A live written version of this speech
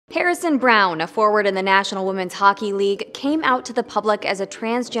Harrison Brown, a forward in the National Women's Hockey League, came out to the public as a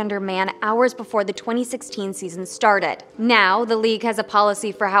transgender man hours before the 2016 season started. Now, the league has a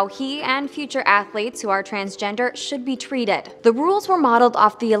policy for how he and future athletes who are transgender should be treated. The rules were modeled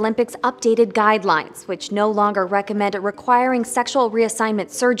off the Olympics' updated guidelines, which no longer recommend requiring sexual reassignment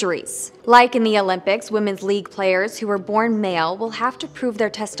surgeries. Like in the Olympics, women's league players who were born male will have to prove their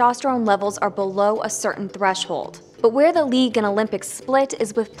testosterone levels are below a certain threshold. But where the league and Olympics split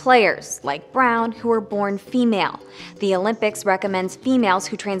is with players, like Brown, who were born female. The Olympics recommends females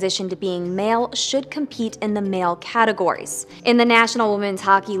who transition to being male should compete in the male categories. In the National Women's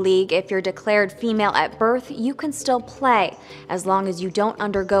Hockey League, if you're declared female at birth, you can still play, as long as you don't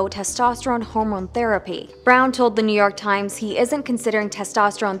undergo testosterone hormone therapy. Brown told the New York Times he isn't considering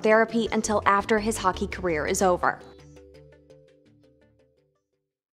testosterone therapy until after his hockey career is over.